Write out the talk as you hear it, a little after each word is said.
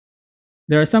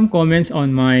There are some comments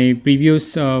on my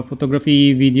previous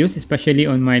photography videos, especially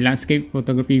on my landscape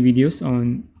photography videos,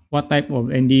 on what type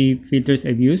of ND filters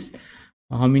I've used,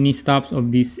 how many stops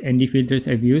of these ND filters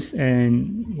I've used,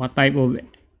 and what type of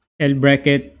L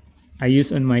bracket I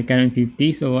use on my Canon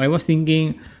 50. So I was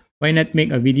thinking, why not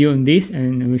make a video on this,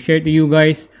 and I will share to you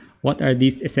guys what are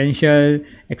these essential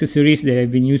accessories that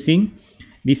I've been using.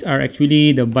 These are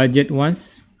actually the budget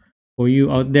ones for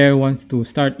you out there wants to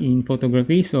start in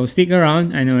photography. So stick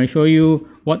around and I'll show you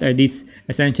what are these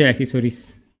essential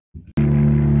accessories.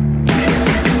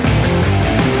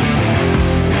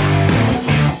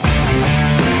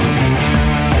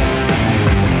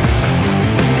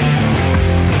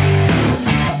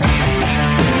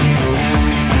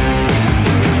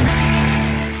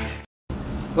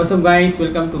 What's up guys,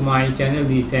 welcome to my channel,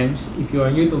 this is Sems. If you are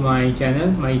new to my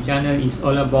channel is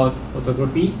all about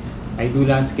photography. I do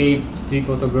landscape, street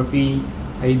photography,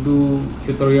 I do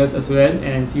tutorials as well,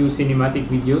 and few cinematic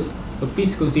videos. So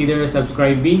please consider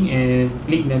subscribing and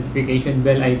click notification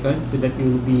bell icon so that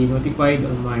you will be notified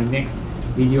on my next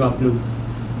video uploads.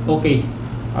 Okay,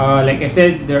 like I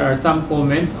said, there are some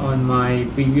comments on my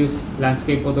previous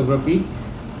landscape photography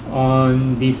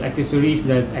on these accessories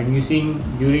that I'm using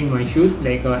during my shoot,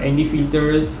 like ND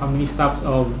filters, how many stops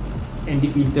of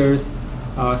ND filters,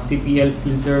 CPL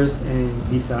filters, and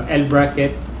this L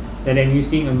bracket that I'm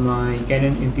using on my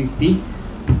Canon M50.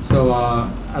 So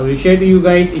I will share to you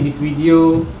guys in this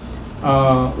video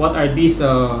what are these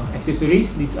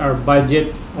accessories. These are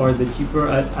budget or the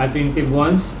cheaper alternative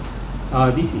ones.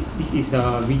 This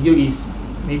video is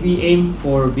maybe aimed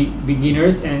for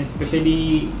beginners and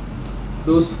especially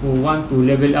those who want to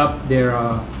level up their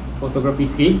photography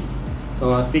skills.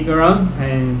 So stick around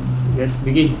and let's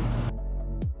begin.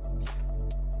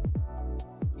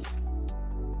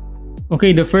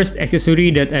 Okay, the first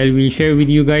accessory that I will share with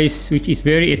you guys, which is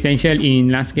very essential in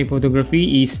landscape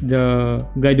photography, is the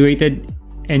graduated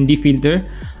ND filter.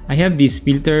 I have this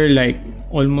filter like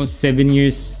almost 7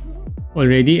 years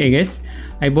already, I guess.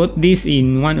 I bought this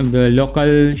in one of the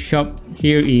local shop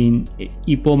here in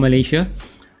Ipoh, Malaysia.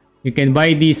 You can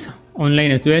buy this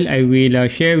online as well. I will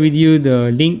share with you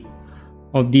the link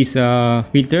of this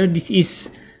filter. This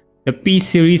is the P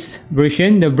series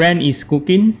version. The brand is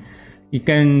Cookin. You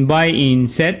can buy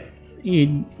in set.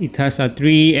 It has 3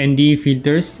 ND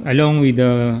filters along with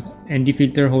the ND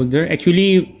filter holder.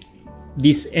 Actually,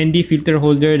 this ND filter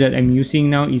holder that I'm using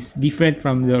now is different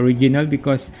from the original,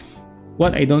 because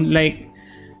what I don't like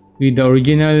with the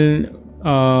original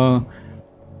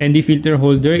ND filter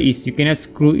holder is you cannot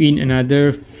screw in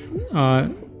another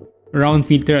round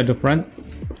filter at the front.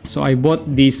 So I bought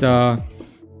this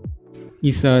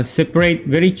separate,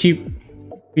 very cheap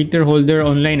filter holder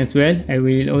online as well. I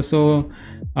will also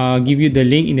give you the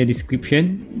link in the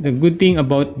description. The good thing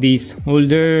about this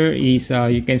holder is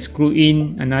you can screw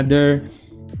in another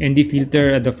ND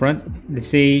filter at the front. Let's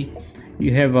say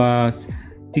you have a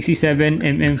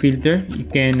 67mm filter, you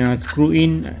can screw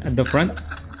in at the front.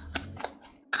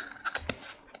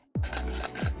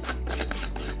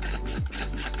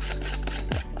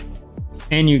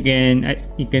 And you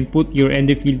can put your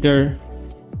ND filter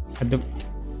at the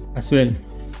as well.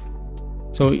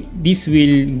 So this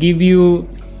will give you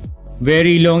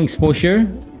very long exposure.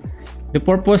 The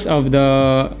purpose of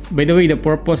the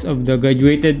purpose of the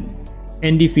graduated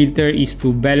ND filter is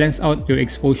to balance out your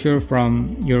exposure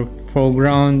from your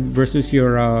foreground versus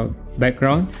your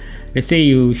background. Let's say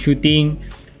you're shooting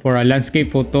for a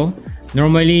landscape photo.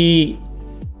 Normally,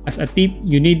 as a tip,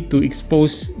 you need to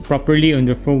expose properly on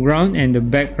the foreground, and the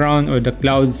background or the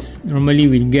clouds normally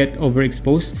will get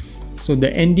overexposed. So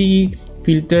the ND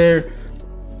filter,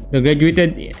 the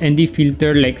graduated ND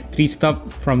filter, like 3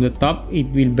 stops from the top, it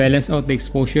will balance out the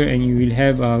exposure and you will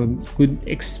have a good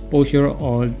exposure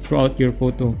all throughout your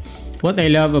photo. What I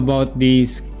love about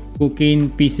this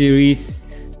Cookin P series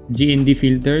GND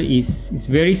filter is it's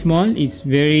very small, it's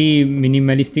very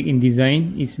minimalistic in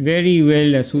design, it's very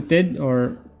well suited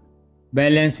or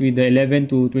balanced with the 11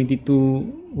 to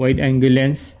 22 wide angle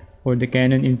lens for the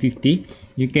Canon M50.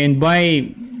 You can buy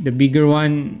the bigger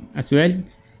one as well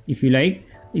if you like.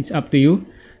 It's up to you.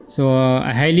 So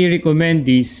I highly recommend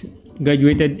this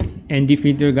graduated ND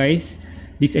filter, guys,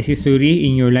 this accessory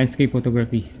in your landscape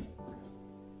photography.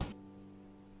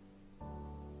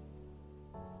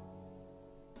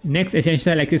 Next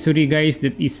essential accessory, guys,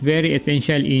 that is very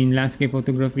essential in landscape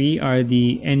photography are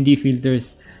the ND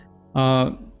filters.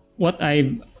 What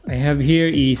I have here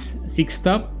is 6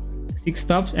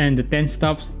 stops and the 10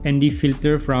 stops ND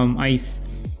filter from ICE.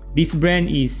 This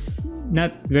brand is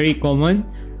not very common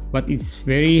but it's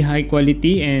very high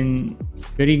quality and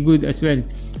very good as well.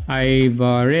 I've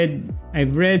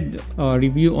read a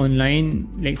review online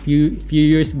like few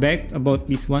years back about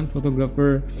this one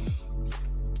photographer.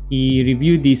 He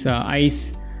reviewed this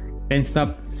ICE 10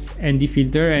 stop ND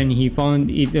filter and he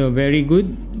found it very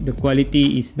good. The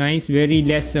quality is nice, very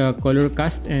less color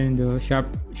cast, and the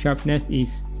sharpness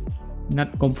is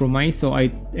not compromised. So I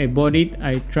bought it,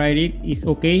 I tried it, it's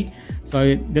okay.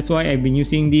 So that's why I've been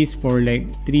using this for like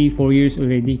 3-4 years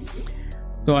already.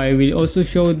 So I will also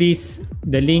show this,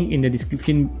 the link in the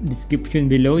description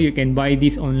below. You can buy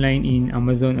this online in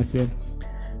Amazon as well.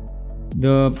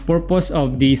 The purpose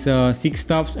of these 6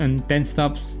 stops and 10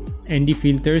 stops ND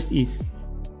filters is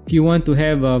if you want to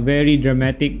have a very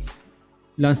dramatic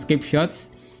landscape shots,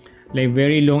 like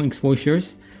very long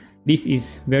exposures, this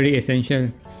is very essential.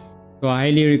 So I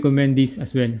highly recommend this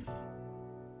as well.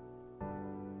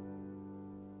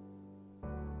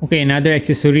 Okay, another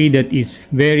accessory that is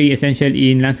very essential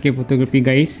in landscape photography,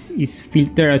 guys, is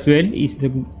filter as well. Is the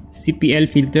CPL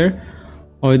filter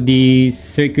or the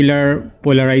circular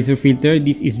polarizer filter.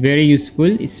 This is very useful,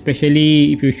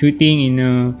 especially if you're shooting in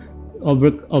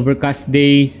overcast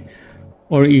days,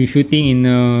 or you're shooting in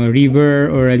a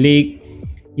river or a lake.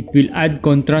 It will add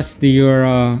contrast to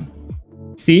your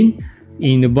scene.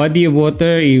 In the body of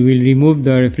water, it will remove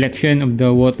the reflection of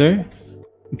the water.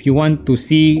 If you want to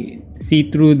see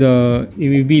through it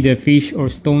will be the fish or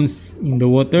stones in the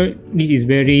water, this is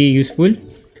very useful.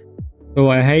 So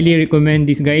I highly recommend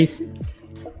this, guys,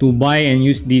 to buy and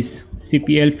use this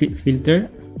CPL filter.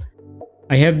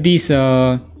 I have this,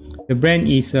 the brand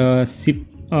is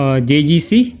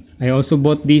JGC. I also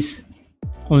bought this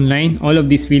online. All of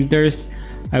these filters,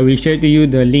 I will share to you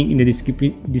the link in the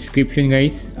description,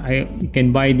 guys. You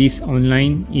can buy this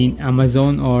online in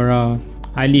Amazon or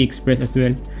AliExpress as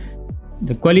well.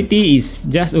 The quality is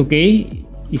just okay,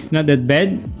 it's not that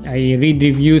bad. I read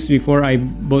reviews before I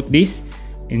bought this,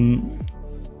 and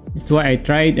that's why I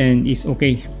tried, and it's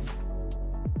okay.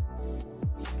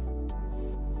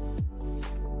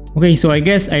 Okay, so I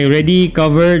guess I already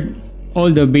covered all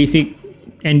the basic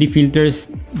ND filters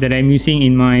that I'm using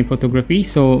in my photography.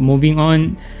 So moving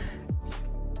on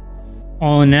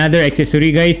another accessory,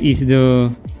 guys, is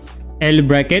the L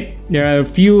bracket. There are a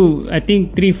few, I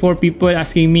think 3-4 people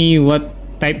asking me what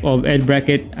type of L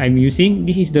bracket I'm using.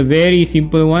 This is the very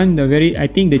simple one, I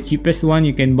think the cheapest one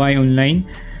you can buy online.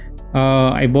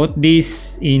 I bought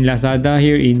this in Lazada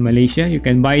here in Malaysia. You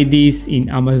can buy this in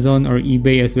Amazon or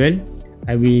eBay as well.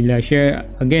 I will share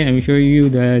again, I will show you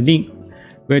the link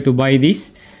where to buy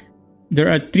this. There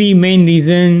are 3 main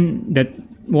reasons that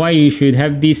why you should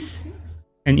have this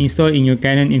and install in your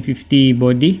Canon M50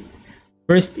 body.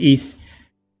 First is,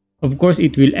 of course,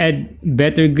 it will add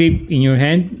better grip in your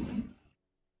hand.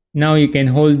 Now you can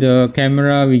hold the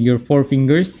camera with your 4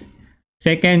 fingers.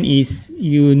 Second is,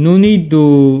 you no need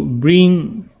to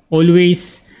bring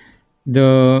always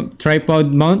the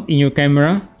tripod mount in your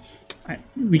camera,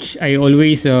 which I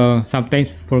always sometimes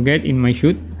forget in my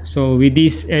shoot. So with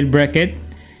this L bracket,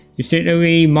 you straight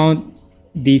away mount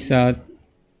this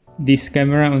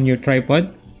camera on your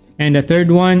tripod. And the third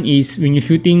one is, when you're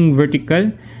shooting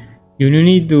vertical, you no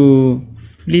need to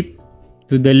flip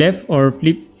to the left or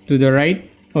flip to the right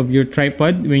of your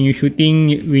tripod when you're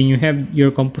shooting, when you have your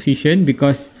composition,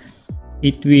 because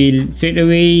it will straight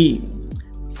away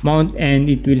mount and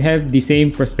it will have the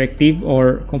same perspective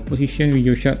or composition with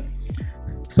your shot.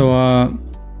 So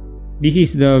this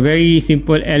is the very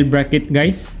simple L bracket,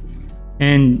 guys,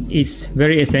 and it's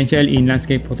very essential in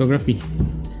landscape photography.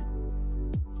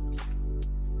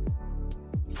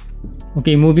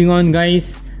 Okay, moving on,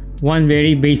 guys. One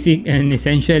very basic and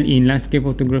essential in landscape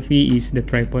photography is the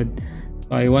tripod.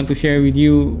 So I want to share with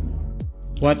you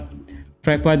what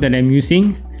tripod that I'm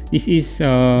using. This is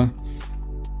a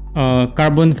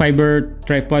carbon fiber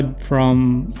tripod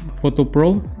from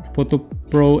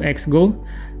PhotoPro X Go.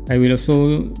 I will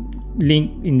also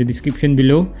link in the description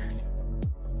below.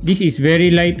 This is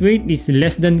very lightweight. It's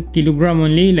less than kilogram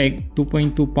only, like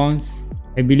 2.2 pounds,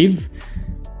 I believe.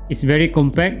 It's very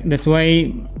compact. That's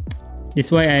why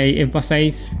I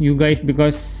emphasize you guys,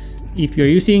 because if you're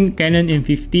using Canon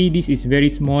M50, this is very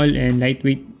small and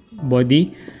lightweight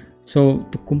body. So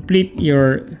to complete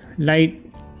your light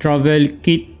travel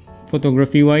kit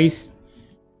photography wise,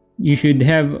 you should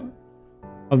have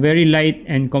a very light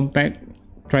and compact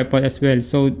tripod as well.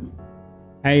 So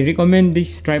I recommend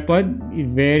this tripod.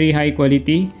 It's very high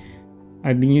quality.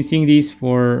 I've been using this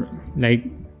for like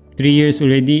 3 years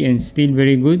already and still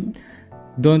very good.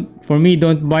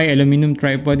 Don't buy aluminum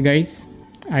tripod, guys.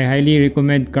 I highly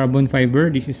recommend carbon fiber.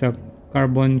 This is a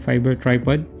carbon fiber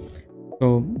tripod.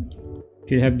 So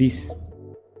should have this.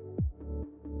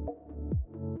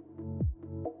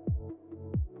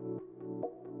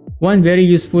 One very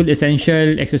useful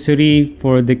essential accessory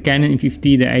for the Canon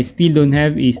M50 that I still don't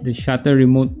have is the shutter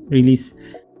remote release.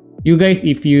 You guys,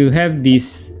 if you have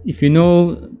this, if you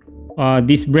know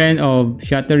this brand of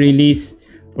shutter release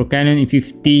for Canon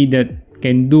M50 that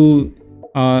can do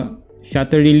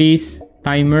shutter release,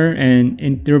 timer, and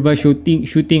interval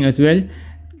shooting as well,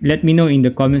 let me know in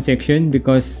the comment section,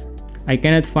 because I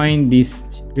cannot find this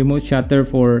remote shutter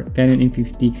for Canon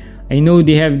M50. I know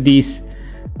they have this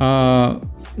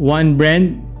one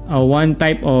brand, one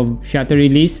type of shutter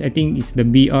release. I think it's the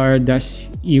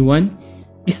BR-E1.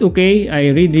 It's okay. I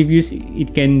read reviews.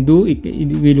 It can do it.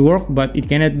 It will work, but it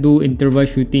cannot do interval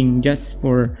shooting, just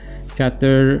for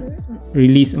shutter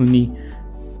release only.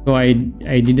 So I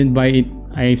didn't buy it.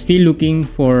 I'm still looking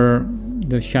for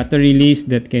the shutter release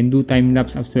that can do time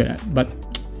lapse as well. But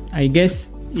I guess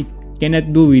it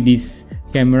cannot do with this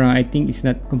camera. I think it's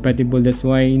not compatible. That's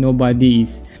why nobody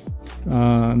is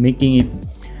making it.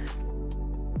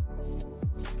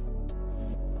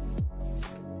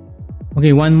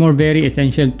 Okay, one more very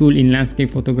essential tool in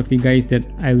landscape photography, guys, that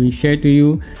I will share to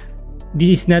you. This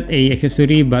is not a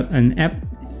accessory but an app.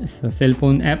 It's a cell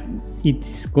phone app.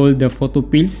 It's called the Photo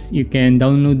Pills. You can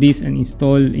download this and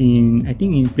install in, I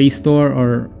think, in Play Store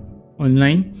or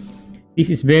online. This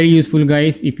is very useful,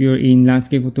 guys, if you're in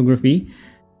landscape photography,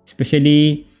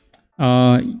 especially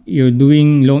you're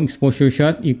doing long exposure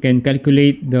shot. You can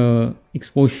calculate the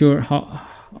exposure,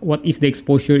 what is the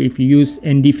exposure if you use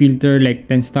ND filter, like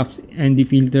 10 stops ND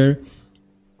filter.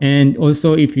 And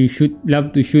also, if you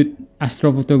love to shoot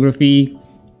astrophotography,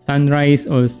 sunrise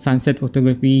or sunset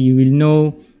photography, you will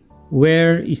know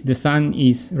where is the sun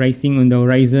is rising on the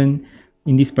horizon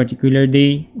in this particular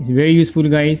day. It's very useful,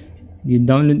 guys. You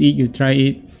download it, you try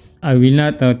it. I will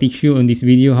not teach you on this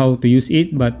video how to use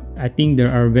it, but I think there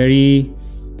are very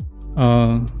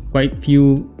quite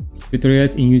few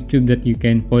tutorials in YouTube that you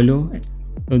can follow.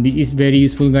 So this is very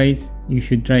useful, guys. You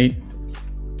should try it.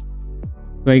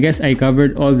 So I guess I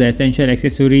covered all the essential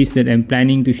accessories that I'm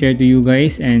planning to share to you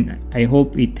guys, and I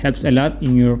hope it helps a lot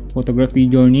in your photography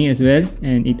journey as well,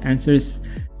 and it answers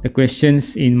the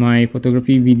questions in my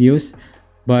photography videos.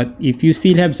 But if you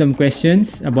still have some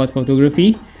questions about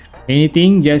photography,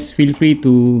 anything, just feel free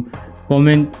to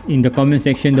comment in the comment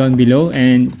section down below.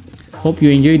 And hope you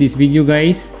enjoyed this video,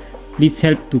 guys. Please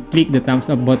help to click the thumbs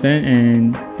up button,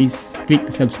 and please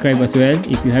click subscribe as well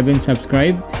if you haven't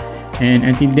subscribed. And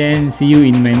until then, see you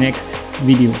in my next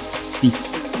video. Peace.